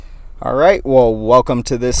All right, well, welcome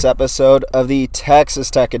to this episode of the Texas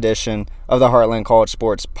Tech edition of the Heartland College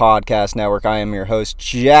Sports Podcast Network. I am your host,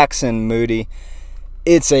 Jackson Moody.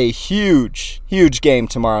 It's a huge game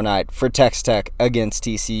tomorrow night for Texas Tech against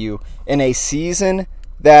TCU in a season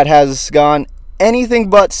that has gone anything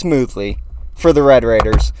but smoothly for the Red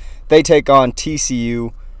Raiders. They take on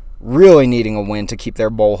TCU, really needing a win to keep their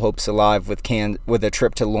bowl hopes alive with a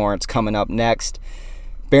trip to Lawrence coming up next.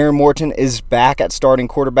 Baron Morton is back at starting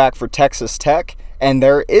quarterback for Texas Tech, and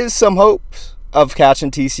there is some hope of catching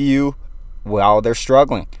TCU while they're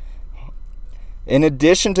struggling. In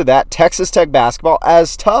addition to that, Texas Tech basketball,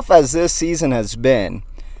 as tough as this season has been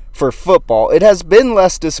for football, it has been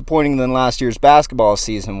less disappointing than last year's basketball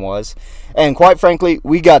season was. And quite frankly,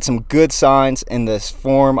 we got some good signs in this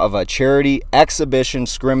form of a charity exhibition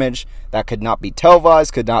scrimmage that could not be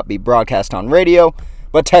televised, could not be broadcast on radio.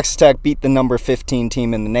 But Texas Tech beat the number 15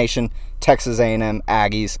 team in the nation, Texas A&M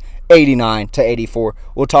Aggies, 89-84.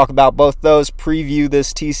 We'll talk about both those, preview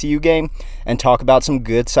this TCU game, and talk about some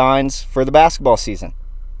good signs for the basketball season.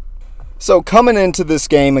 So coming into this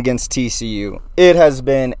game against TCU, it has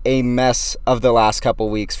been a mess of the last couple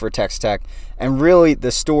weeks for Texas Tech. And really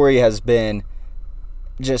the story has been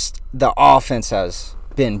just the offense has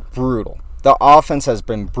been brutal. The offense has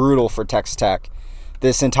been brutal for Texas Tech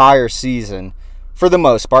this entire season. For the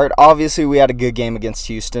most part, obviously we had a good game against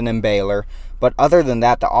Houston and Baylor, but other than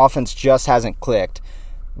that, the offense just hasn't clicked.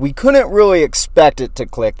 We couldn't really expect it to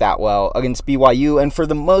click that well against BYU, and for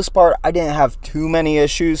the most part, I didn't have too many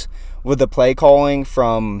issues with the play calling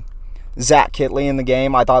from Zach Kittley in the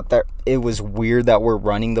game. I thought that it was weird that we're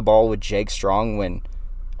running the ball with Jake Strong when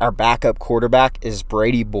our backup quarterback is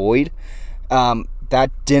Brady Boyd.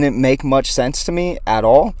 That didn't make much sense to me at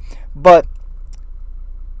all, but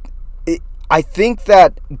I think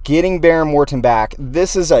that getting Baron Morton back,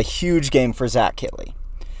 this is a huge game for Zach Kittley.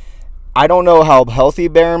 I don't know how healthy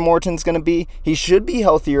Baron Morton's going to be. He should be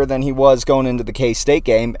healthier than he was going into the K-State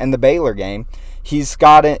game and the Baylor game. He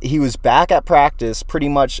was back at practice pretty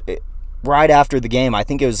much right after the game. I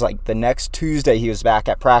think it was like the next Tuesday he was back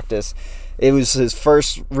at practice. It was his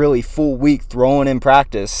first really full week throwing in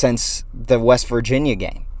practice since the West Virginia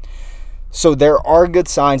game. So there are good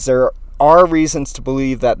signs. There are reasons to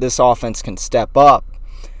believe that this offense can step up.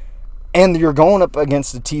 And you're going up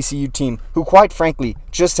against a TCU team who, quite frankly,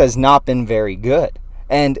 just has not been very good.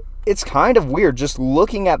 And it's kind of weird just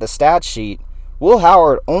looking at the stat sheet. Will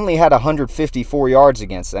Howard only had 154 yards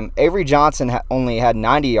against them. Avery Johnson only had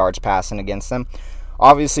 90 yards passing against them.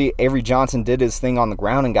 Obviously, Avery Johnson did his thing on the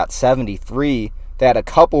ground and got 73. They had a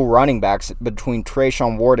couple running backs between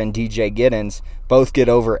Trayshawn Ward and DJ Giddens, both get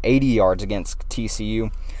over 80 yards against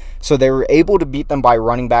TCU. So they were able to beat them by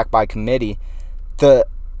running back by committee.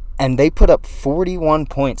 And they put up 41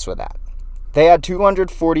 points with that. They had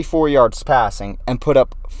 244 yards passing and put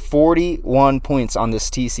up 41 points on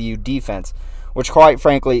this TCU defense, which quite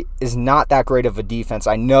frankly is not that great of a defense.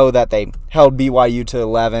 I know that they held BYU to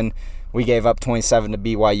 11. We gave up 27 to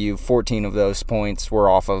BYU. 14 of those points were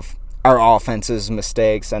off of our offense's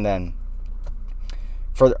mistakes, and then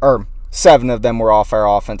 7 of them were off our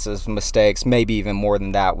offense's mistakes, maybe even more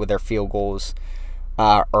than that with their field goals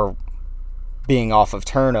or being off of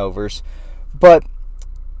turnovers. But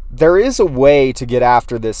there is a way to get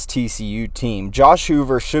after this TCU team. Josh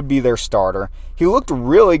Hoover should be their starter. He looked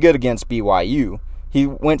really good against BYU. He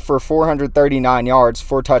went for 439 yards,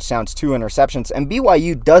 4 touchdowns, 2 interceptions, and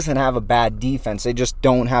BYU doesn't have a bad defense. They just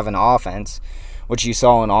don't have an offense, which you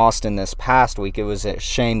saw in Austin this past week. It was a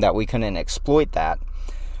shame that we couldn't exploit that.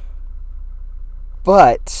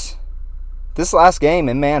 But this last game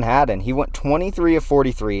in Manhattan, he went 23 of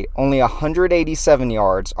 43, only 187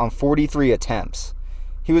 yards on 43 attempts.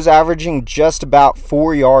 He was averaging just about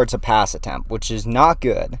 4 yards a pass attempt, which is not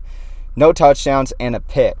good. No touchdowns and a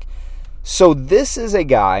pick. So this is a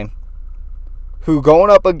guy who,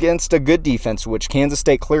 going up against a good defense, which Kansas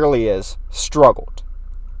State clearly is, struggled.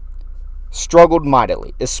 Struggled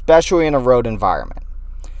mightily, especially in a road environment.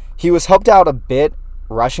 He was helped out a bit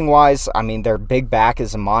rushing-wise. I mean, their big back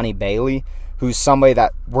is Imani Bailey, who's somebody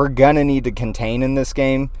that we're going to need to contain in this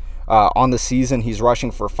game. On the season, he's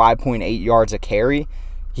rushing for 5.8 yards a carry.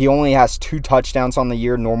 He only has 2 touchdowns on the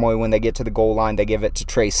year. Normally, when they get to the goal line, they give it to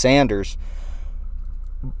Trey Sanders.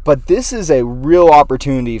 But this is a real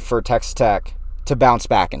opportunity for Texas Tech to bounce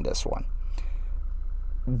back in this one.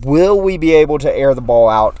 Will we be able to air the ball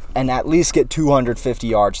out and at least get 250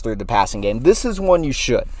 yards through the passing game? This is one you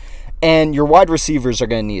should. And your wide receivers are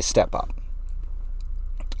going to need to step up.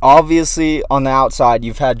 Obviously, on the outside,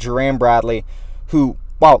 you've had Jerram Bradley, who,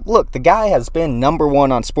 well, look, the guy has been number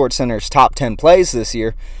 1 on SportsCenter's top 10 plays this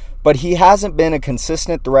year, but he hasn't been a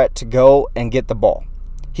consistent threat to go and get the ball.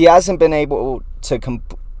 He hasn't been able to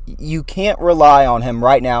you can't rely on him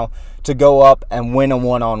right now to go up and win a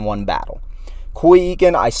one-on-one battle. Coy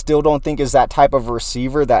Eakin, I still don't think is that type of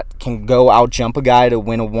receiver that can go out-jump a guy to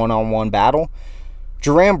win a one-on-one battle.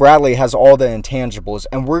 Jerand Bradley has all the intangibles,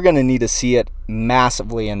 and we're going to need to see it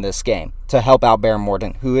massively in this game to help out Bear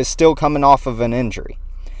Morton, who is still coming off of an injury.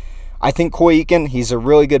 I think Coy Eakin, he's a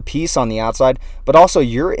really good piece on the outside, but also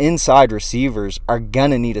your inside receivers are going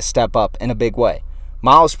to need to step up in a big way.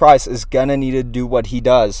 Miles Price is going to need to do what he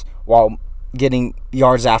does while getting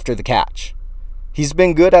yards after the catch. He's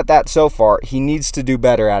been good at that so far. He needs to do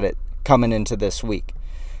better at it coming into this week.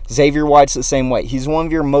 Xavier White's the same way. He's one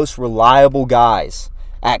of your most reliable guys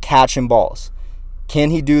at catching balls. Can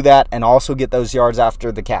he do that and also get those yards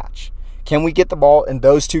after the catch? Can we get the ball in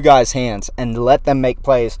those two guys' hands and let them make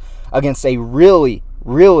plays against a really,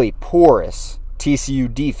 really porous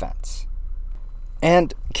TCU defense?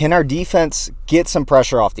 And can our defense get some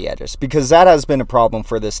pressure off the edges? Because that has been a problem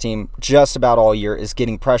for this team just about all year, is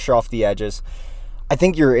getting pressure off the edges. I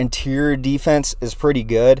think your interior defense is pretty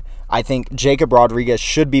good. I think Jacob Rodriguez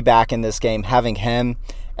should be back in this game, having him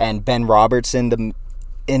and Ben Roberts in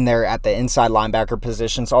there at the inside linebacker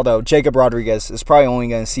positions, although Jacob Rodriguez is probably only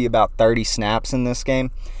going to see about 30 snaps in this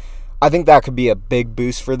game. I think that could be a big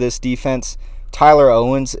boost for this defense. Tyler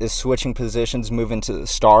Owens is switching positions, moving to the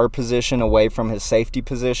star position away from his safety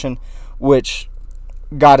position, which,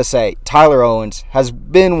 gotta say, Tyler Owens has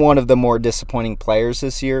been one of the more disappointing players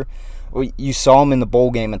this year. You saw him in the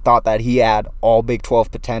bowl game and thought that he had all Big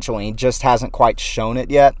 12 potential, and he just hasn't quite shown it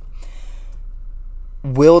yet.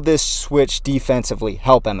 Will this switch defensively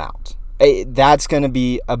help him out? That's going to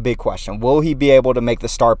be a big question. Will he be able to make the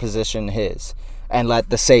star position his and let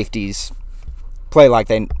the safeties play like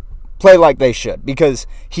they should? Because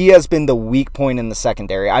he has been the weak point in the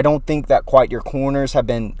secondary. I don't think that quite your corners have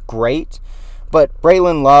been great, but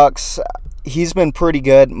Braylon Lux, he's been pretty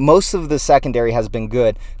good. Most of the secondary has been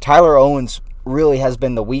good. Tyler Owens really has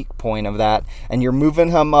been the weak point of that, and you're moving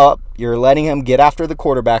him up. You're letting him get after the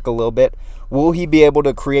quarterback a little bit. Will he be able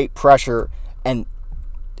to create pressure, and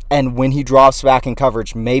when he drops back in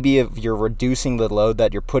coverage, maybe if you're reducing the load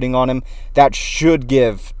that you're putting on him, that should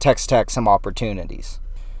give Texas Tech some opportunities.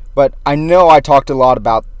 But I know I talked a lot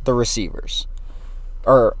about the receivers,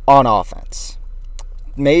 or on offense.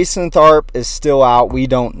 Mason Tharp is still out. We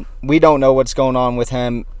don't know what's going on with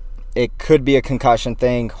him. It could be a concussion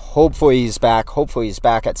thing. Hopefully he's back. Hopefully he's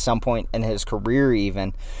back at some point in his career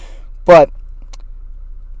even. But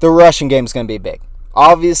the rushing game is going to be big.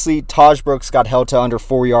 Obviously, Taj Brooks got held to under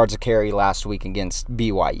 4 yards a carry last week against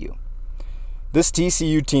BYU. This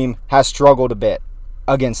TCU team has struggled a bit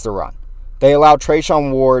against the run. They allowed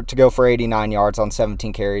Trayshawn Ward to go for 89 yards on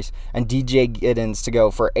 17 carries and DJ Giddens to go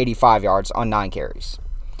for 85 yards on 9 carries.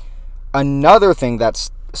 Another thing that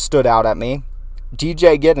stood out at me,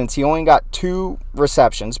 DJ Giddens, he only got 2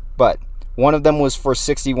 receptions, but one of them was for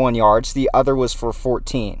 61 yards. The other was for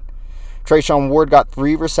 14. Trayshawn Ward got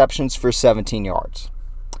 3 receptions for 17 yards.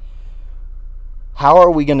 How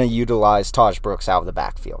are we going to utilize Taj Brooks out of the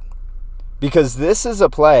backfield? Because this is a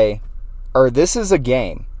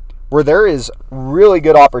game where there is really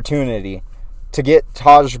good opportunity to get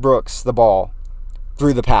Taj Brooks the ball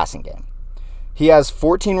through the passing game. He has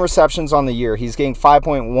 14 receptions on the year. He's getting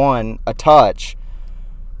 5.1 a touch.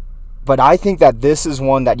 But I think that this is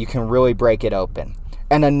one that you can really break it open.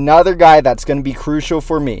 And another guy that's going to be crucial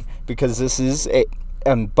for me, because this is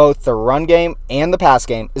both the run game and the pass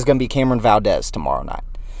game, is going to be Cameron Valdez tomorrow night.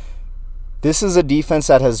 This is a defense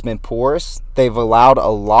that has been porous. They've allowed a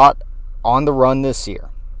lot on the run this year.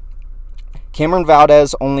 Cameron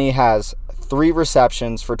Valdez only has 3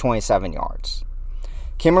 receptions for 27 yards.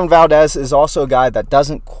 Cameron Valdez is also a guy that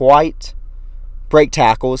doesn't quite break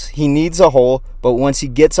tackles. He needs a hole, but once he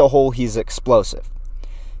gets a hole, he's explosive.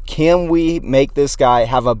 Can we make this guy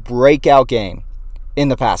have a breakout game in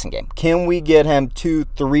the passing game? Can we get him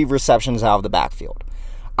 2-3 receptions out of the backfield?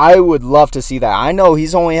 I would love to see that. I know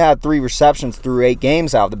he's only had 3 receptions through 8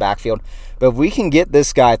 games out of the backfield, but if we can get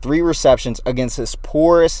this guy 3 receptions against this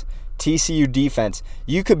porous TCU defense,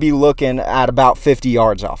 you could be looking at about 50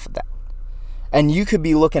 yards off of that. And you could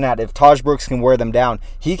be looking at, if Taj Brooks can wear them down,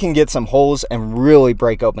 he can get some holes and really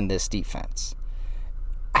break open this defense.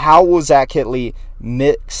 How will Zach Kittley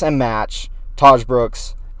mix and match Taj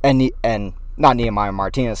Brooks and not Nehemiah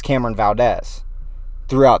Martinez, Cameron Valdez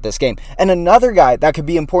throughout this game? And another guy that could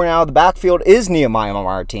be important out of the backfield is Nehemiah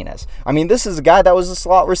Martinez. I mean, this is a guy that was a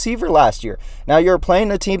slot receiver last year. Now you're playing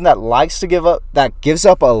a team that gives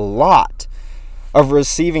up a lot of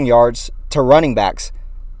receiving yards to running backs.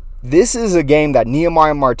 This is a game that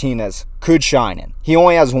Nehemiah Martinez could shine in. He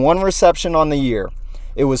only has one reception on the year.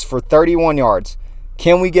 It was for 31 yards.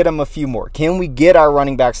 Can we get him a few more? Can we get our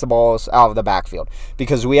running backs the balls out of the backfield?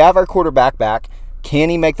 Because we have our quarterback back. Can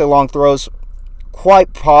he make the long throws?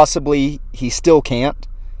 Quite possibly he still can't.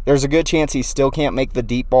 There's a good chance he still can't make the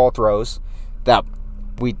deep ball throws that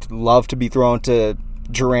we'd love to be thrown to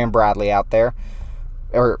Jerran Bradley out there,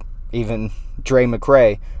 or even Dre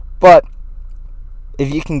McCray. But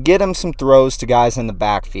if you can get him some throws to guys in the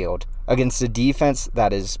backfield against a defense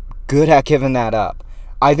that is good at giving that up,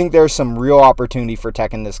 I think there's some real opportunity for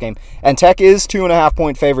Tech in this game. And Tech is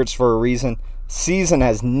 2.5-point favorites for a reason. Season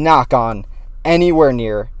has not gone anywhere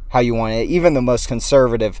near how you want it. Even the most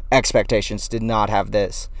conservative expectations did not have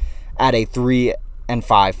this at a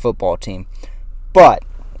 3-5 football team. But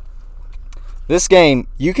this game,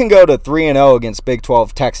 you can go to 3-0 against Big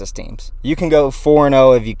 12 Texas teams. You can go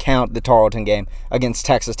 4-0 if you count the Tarleton game against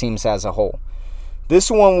Texas teams as a whole. This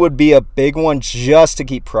one would be a big one just to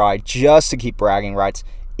keep pride, just to keep bragging rights,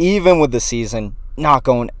 even with the season not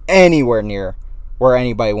going anywhere near where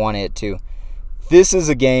anybody wanted it to. This is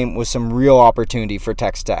a game with some real opportunity for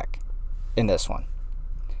Texas Tech in this one.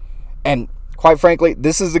 And quite frankly,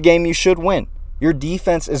 this is a game you should win. Your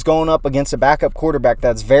defense is going up against a backup quarterback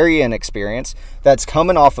that's very inexperienced, that's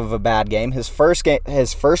coming off of a bad game, his first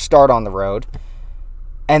start on the road,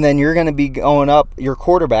 and then you're going to be going up. Your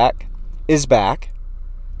quarterback is back.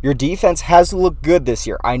 Your defense has looked good this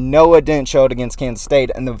year. I know it didn't show it against Kansas State,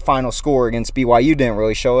 and the final score against BYU didn't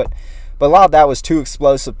really show it. But a lot of that was two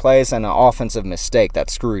explosive plays and an offensive mistake that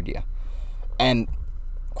screwed you. And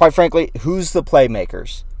quite frankly, who's the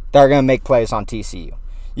playmakers that are going to make plays on TCU?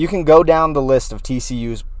 You can go down the list of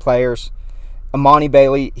TCU's players. Amani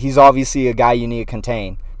Bailey, he's obviously a guy you need to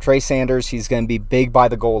contain. Trey Sanders, he's going to be big by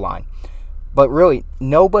the goal line. But really,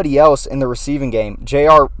 nobody else in the receiving game.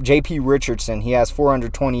 J.P. Richardson, he has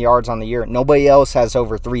 420 yards on the year. Nobody else has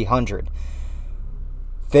over 300.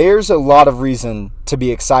 There's a lot of reason to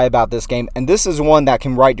be excited about this game, and this is one that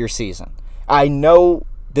can right your season. I know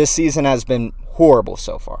this season has been horrible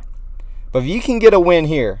so far. But if you can get a win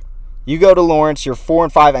here, you go to Lawrence, you're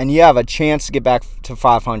 4-5, and you have a chance to get back to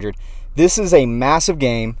 500. This is a massive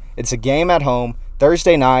game. It's a game at home,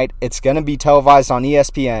 Thursday night. It's going to be televised on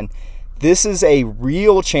ESPN. This is a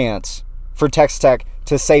real chance for Texas Tech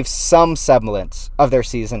to save some semblance of their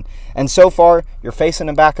season. And so far, you're facing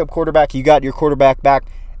a backup quarterback. You got your quarterback back.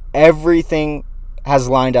 Everything has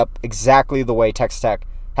lined up exactly the way Texas Tech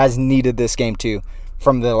has needed this game to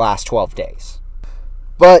from the last 12 days.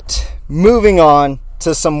 But moving on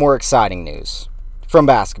to some more exciting news from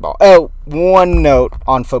basketball. Oh, one note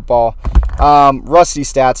on football. Rusty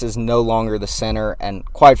Stats is no longer the center, and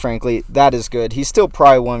quite frankly, that is good. He's still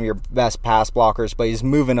probably one of your best pass blockers, but he's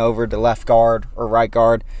moving over to left guard or right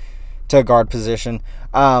guard to a guard position.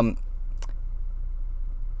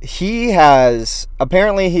 He has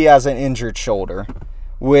an injured shoulder,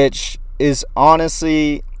 which is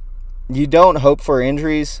honestly, you don't hope for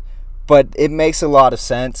injuries, but it makes a lot of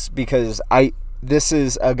sense because this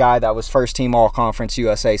is a guy that was first team All-Conference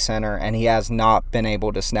USA center, and he has not been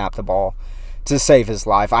able to snap the ball to save his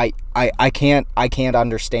life. I can't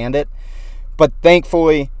understand it, but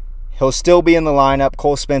thankfully he'll still be in the lineup.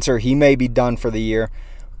 Cole Spencer, he may be done for the year,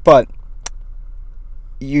 but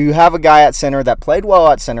you have a guy at center that played well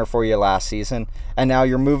at center for you last season, and now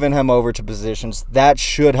you're moving him over to positions that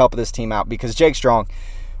should help this team out because Jake Strong,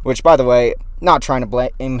 which, by the way, not trying to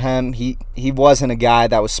blame him, he wasn't a guy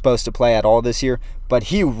that was supposed to play at all this year, but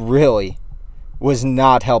he really was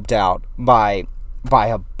not helped out by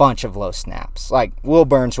a bunch of low snaps. Like, Will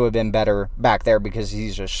Burns would have been better back there because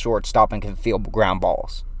he's a shortstop and can field ground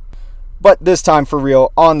balls. But this time, for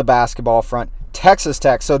real, on the basketball front, Texas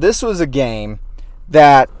Tech. So this was a game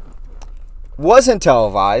that wasn't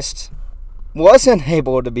televised, wasn't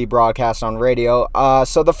able to be broadcast on radio.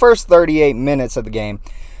 So the first 38 minutes of the game,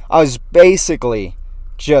 I was basically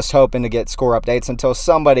just hoping to get score updates until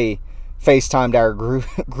somebody FaceTimed our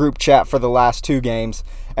group chat for the last two games,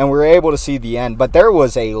 and we were able to see the end. But there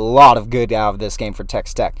was a lot of good out of this game for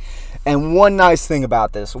Texas Tech. And one really nice thing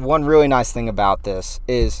about this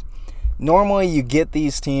is normally you get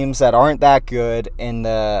these teams that aren't that good in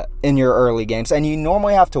your early games, and you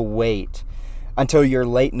normally have to wait until your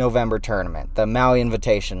late November tournament, the Maui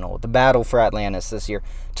Invitational, the Battle for Atlantis this year,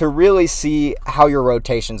 to really see how your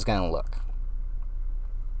rotation's going to look.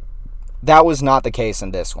 That was not the case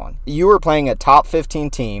in this one. You were playing a top 15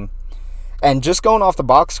 team, and just going off the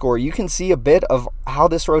box score, you can see a bit of how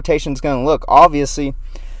this rotation's going to look. Obviously,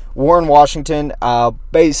 Warren Washington,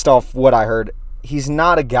 based off what I heard, he's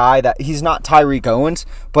not a guy he's not Tyreek Owens,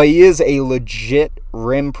 but he is a legit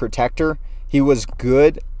rim protector. He was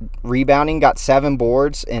good rebounding, got 7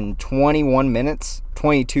 boards in 22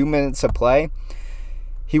 minutes of play.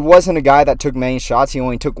 He wasn't a guy that took many shots. He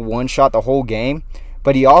only took 1 shot the whole game,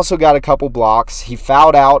 but he also got a couple blocks. He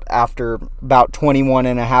fouled out after about 21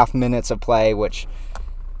 and a half minutes of play, which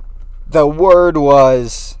the word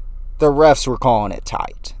was the refs were calling it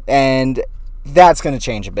tight. And that's going to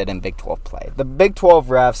change a bit in Big 12 play. The Big 12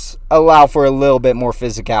 refs allow for a little bit more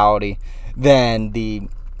physicality than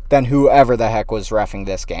whoever the heck was reffing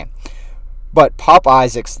this game. But Pop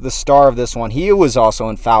Isaacs, the star of this one, he was also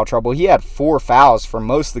in foul trouble. He had 4 fouls for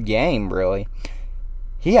most of the game, really.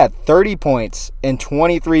 He had 30 points in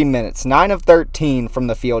 23 minutes, 9 of 13 from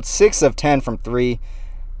the field, 6 of 10 from 3,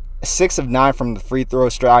 6 of 9 from the free throw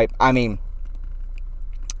stripe. I mean,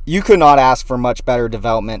 you could not ask for much better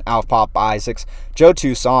development out of Pop Isaacs. Joe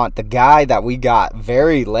Toussaint, the guy that we got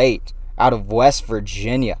very late out of West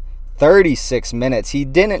Virginia, 36 minutes. He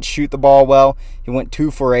didn't shoot the ball well. He went 2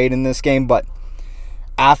 for 8 in this game, but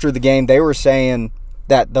after the game, they were saying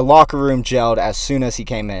that the locker room gelled as soon as he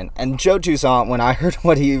came in. And Joe Toussaint, when I heard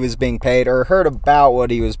what he was being paid, or heard about what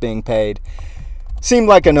he was being paid, seemed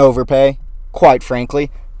like an overpay, quite frankly.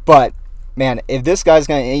 But, man, if this guy's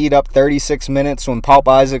going to eat up 36 minutes when Pop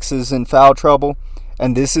Isaacs is in foul trouble,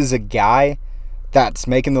 and this is a guy that's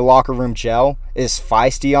making the locker room gel, is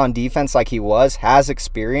feisty on defense like he was, has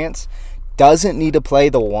experience, doesn't need to play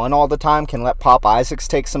the 1 all the time, can let Pop Isaacs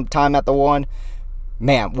take some time at the 1.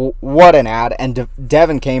 Man, what an ad. And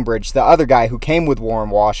Devin Cambridge, the other guy who came with Warren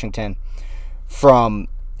Washington from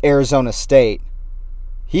Arizona State,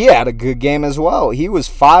 he had a good game as well. He was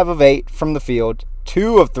 5 of 8 from the field,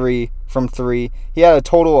 2 of 3 from 3. He had a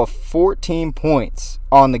total of 14 points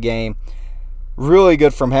on the game. Really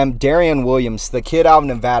good from him. Darian Williams, the kid out of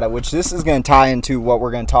Nevada, which this is going to tie into what we're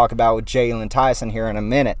going to talk about with Jalen Tyson here in a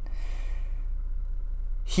minute.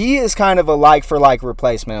 He is kind of a like-for-like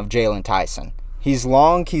replacement of Jalen Tyson. He's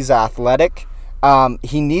long, he's athletic.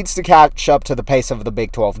 He needs to catch up to the pace of the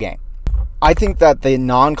Big 12 game. I think that the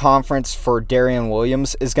non-conference for Darian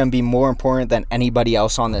Williams is going to be more important than anybody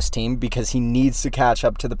else on this team because he needs to catch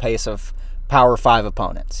up to the pace of Power 5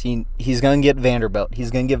 opponents. He's going to get Vanderbilt,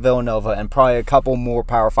 he's going to get Villanova, and probably a couple more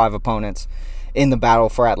Power 5 opponents in the Battle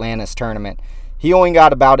for Atlantis tournament. He only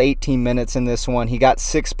got about 18 minutes in this one. He got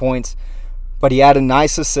 6 points, but he had a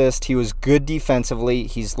nice assist. He was good defensively.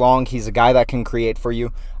 He's long. He's a guy that can create for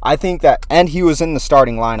you. I think that, and he was in the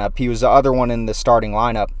starting lineup. He was the other one in the starting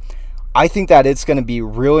lineup. I think that it's going to be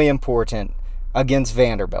really important against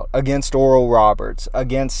Vanderbilt, against Oral Roberts,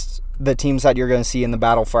 against the teams that you're going to see in the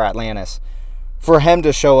Battle for Atlantis, for him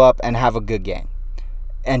to show up and have a good game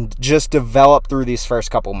and just develop through these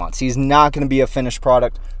first couple months. He's not going to be a finished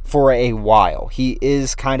product for a while. He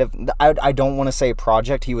is kind of, I don't want to say a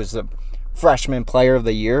project. He was the freshman player of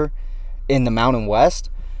the year in the Mountain West,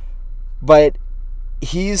 but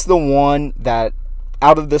he's the one that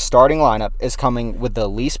out of the starting lineup is coming with the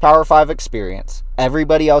least Power 5 experience.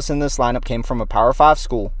 Everybody else in this lineup came from a Power 5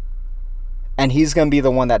 school, and he's going to be the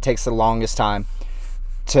one that takes the longest time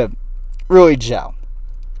to really gel.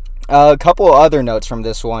 A couple of other notes from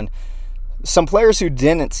this one. Some players who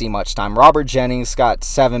didn't see much time. Robert Jennings got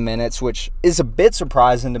 7 minutes, which is a bit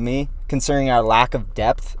surprising to me, considering our lack of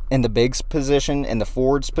depth in the bigs position, in the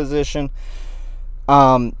forwards position.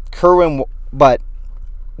 Kerwin, but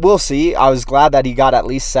we'll see. I was glad that he got at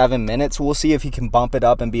least 7 minutes. We'll see if he can bump it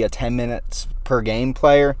up and be a 10 minutes per game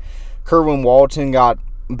player. Kerwin Walton got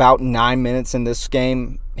about 9 minutes in this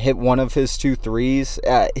game, hit one of his 2 threes.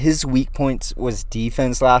 His weak points was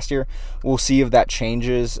defense last year. We'll see if that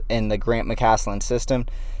changes in the Grant McCasland system.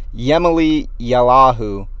 Yemeli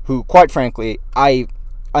Yalahu, who, quite frankly,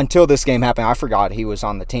 until this game happened, I forgot he was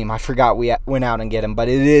on the team. I forgot we went out and get him, but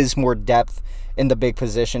it is more depth in the big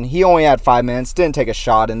position. He only had 5 minutes, didn't take a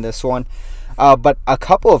shot in this one. But a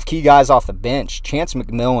couple of key guys off the bench. Chance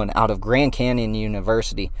McMillan out of Grand Canyon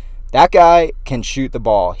University. That guy can shoot the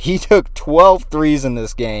ball. He took 12 threes in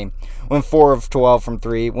this game. Went 4 of 12 from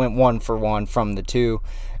 3. Went 1 for 1 from the 2.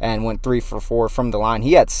 And went 3 for 4 from the line.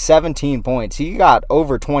 He had 17 points. He got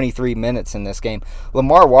over 23 minutes in this game.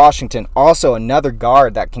 Lamar Washington, also another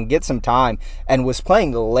guard that can get some time. And was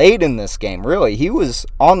playing late in this game, really. He was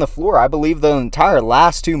on the floor, I believe, the entire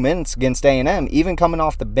last 2 minutes against A&M. Even coming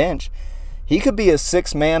off the bench. He could be a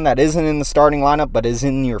 6th man that isn't in the starting lineup, but is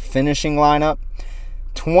in your finishing lineup.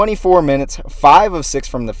 24 minutes, 5 of 6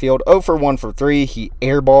 from the field, 0 for 1 for 3. He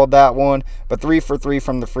airballed that one, but 3 for 3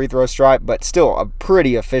 from the free throw stripe, but still a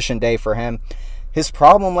pretty efficient day for him. His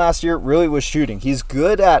problem last year really was shooting. He's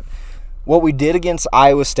good at what we did against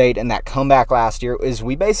Iowa State in that comeback last year is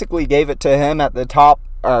we basically gave it to him at the top,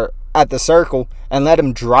 or at the circle, and let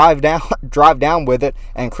him drive down with it,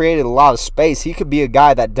 and created a lot of space. He could be a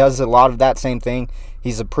guy that does a lot of that same thing.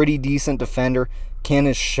 He's a pretty decent defender. Can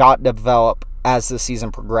his shot develop as the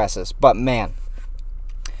season progresses? But man,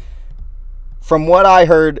 from what I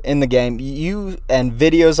heard in the game, and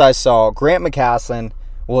videos I saw, Grant McCasland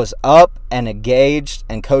was up and engaged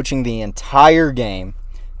and coaching the entire game,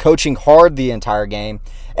 coaching hard the entire game,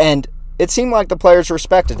 and it seemed like the players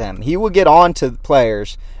respected him. He would get on to the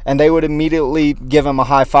players, and they would immediately give him a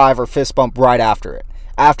high five or fist bump right after it,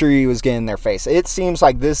 after he was getting in their face. It seems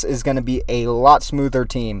like this is going to be a lot smoother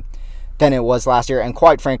team than it was last year, and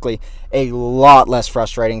quite frankly, a lot less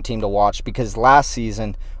frustrating team to watch, because last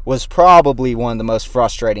season was probably one of the most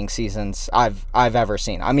frustrating seasons I've ever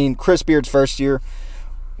seen. I mean, Chris Beard's first year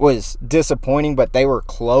was disappointing, but they were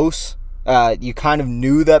close. You kind of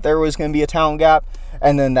knew that there was going to be a talent gap.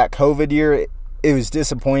 And then that COVID year, it was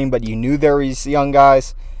disappointing, but you knew there were these young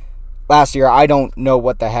guys. Last year, I don't know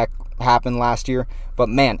what the heck happened last year, but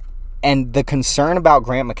man, and the concern about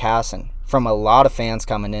Grant McCasland from a lot of fans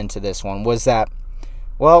coming into this one was that,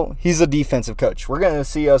 well, he's a defensive coach. We're going to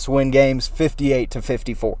see us win games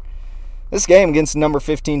 58-54. This game against the number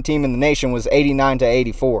 15 team in the nation was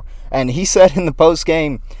 89-84. And he said in the post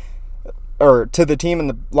game, or to the team in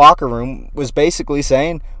the locker room, was basically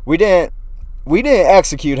saying, we didn't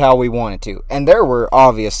execute how we wanted to. And there were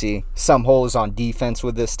obviously some holes on defense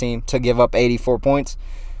with this team to give up 84 points.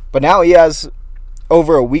 But now he has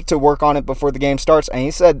over a week to work on it before the game starts. And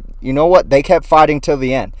he said, you know what? They kept fighting till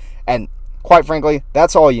the end. And quite frankly,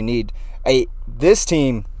 that's all you need. This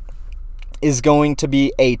team is going to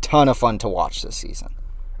be a ton of fun to watch this season.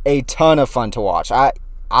 A ton of fun to watch. I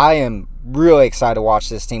am really excited to watch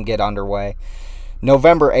this team get underway.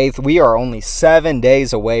 November 8th, we are only 7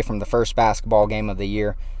 days away from the first basketball game of the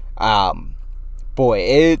year. We're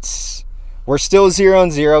still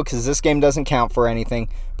 0-0 because this game doesn't count for anything.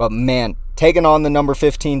 But man, taking on the number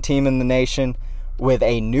 15 team in the nation with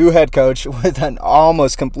a new head coach, with an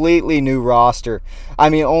almost completely new roster. I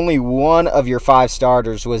mean, only one of your 5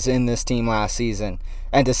 starters was in this team last season.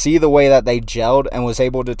 And to see the way that they gelled and was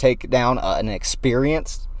able to take down an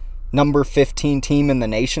experienced number 15 team in the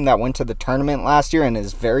nation that went to the tournament last year and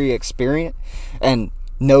is very experienced and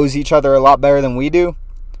knows each other a lot better than we do.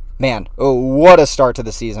 Man, what a start to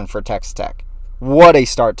the season for Texas Tech. What a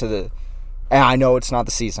start to the... And I know it's not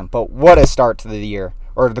the season, but what a start to the year,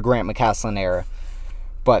 or the Grant McCasland era.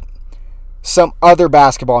 But some other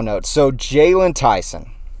basketball notes. So Jalen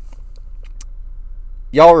Tyson.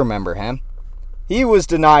 Y'all remember him. He was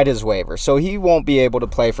denied his waiver, so he won't be able to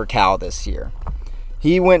play for Cal this year.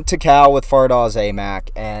 He went to Cal with Fardaws Aimaq,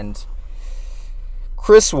 and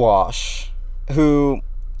Chris Walsh, who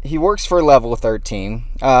he works for Level 13.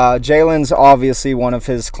 Jalen's obviously one of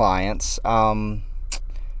his clients.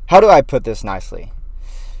 How do I put this nicely?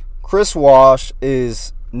 Chris Walsh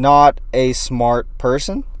is not a smart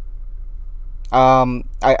person.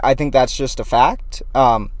 I think that's just a fact.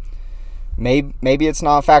 Maybe it's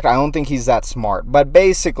not a fact. I don't think he's that smart. But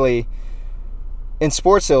basically, in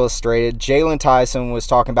Sports Illustrated, Jalen Tyson was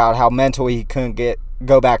talking about how mentally he couldn't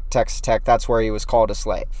go back to Texas Tech. That's where he was called a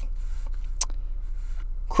slave.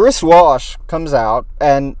 Chris Walsh comes out,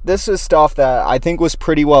 and this is stuff that I think was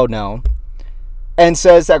pretty well known, and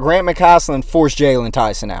says that Grant McCasland forced Jalen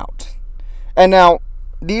Tyson out. And now,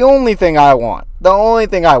 the only thing I want,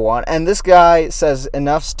 and this guy says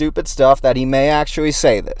enough stupid stuff that he may actually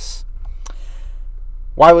say this.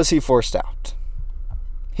 Why was he forced out?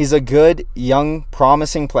 He's a good, young,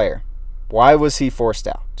 promising player. Why was he forced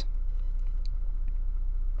out?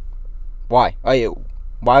 Why?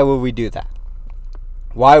 Why would we do that?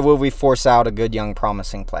 Why would we force out a good, young,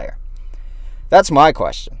 promising player? That's my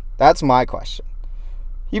question.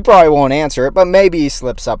 He probably won't answer it, but maybe he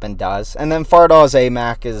slips up and does. And then Fardaws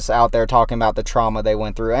Aimaq is out there talking about the trauma they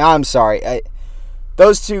went through. And I'm sorry.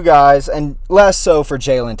 Those two guys, and less so for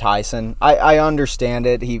Jalen Tyson. I understand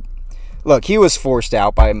it. He was forced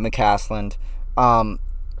out by McCasland.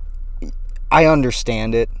 I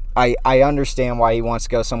understand it. I understand why he wants to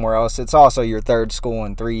go somewhere else. It's also your third school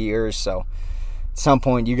in 3 years, so at some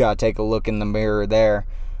point you got to take a look in the mirror there.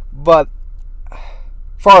 But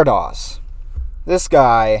Fardaws, this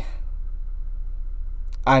guy,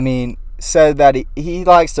 said that he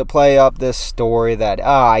likes to play up this story that,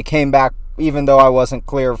 I came back even though I wasn't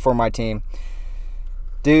clear for my team.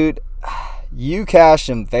 Dude, you cashed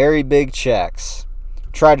some very big checks,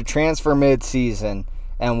 tried to transfer mid-season,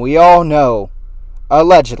 and we all know,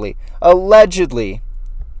 allegedly,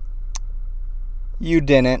 you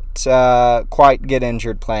didn't quite get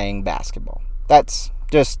injured playing basketball. That's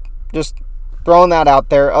just throwing that out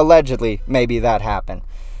there. Allegedly, maybe that happened.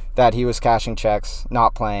 That he was cashing checks,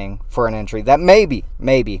 not playing for an injury. That maybe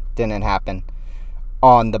didn't happen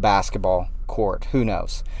on the basketball court. Who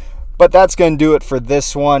knows? But that's going to do it for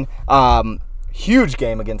this one. Huge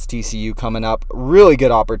game against TCU coming up. Really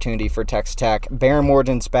good opportunity for Texas Tech. Baron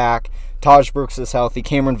Morton's back. Taj Brooks is healthy.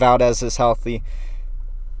 Cameron Valdez is healthy.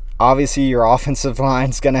 Obviously, your offensive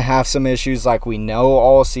line's going to have some issues like we know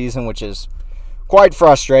all season, which is quite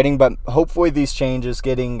frustrating. But hopefully these changes,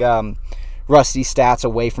 getting Rusty Stats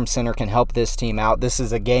away from center, can help this team out. This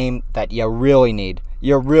is a game that you really need.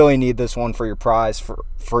 You really need this one for your prize,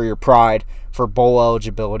 for your pride, for bowl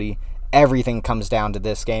eligibility. Everything comes down to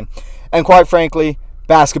this game. And quite frankly,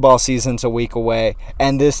 basketball season's a week away,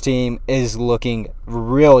 and this team is looking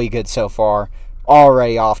really good so far.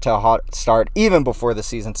 Already off to a hot start, even before the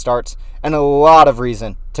season starts, and a lot of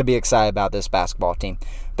reason to be excited about this basketball team.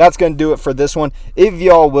 That's going to do it for this one. If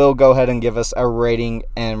y'all will, go ahead and give us a rating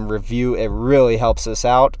and review. It really helps us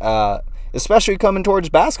out, especially coming towards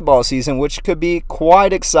basketball season, which could be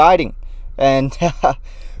quite exciting and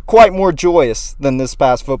quite more joyous than this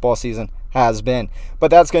past football season has been. But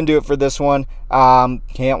that's going to do it for this one.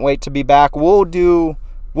 Can't wait to be back. We'll do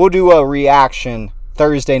a reaction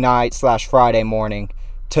Thursday night / Friday morning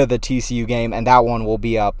to the TCU game, and that one will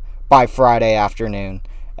be up by Friday afternoon.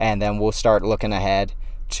 And then we'll start looking ahead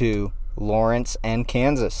to Lawrence and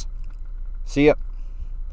Kansas. See ya.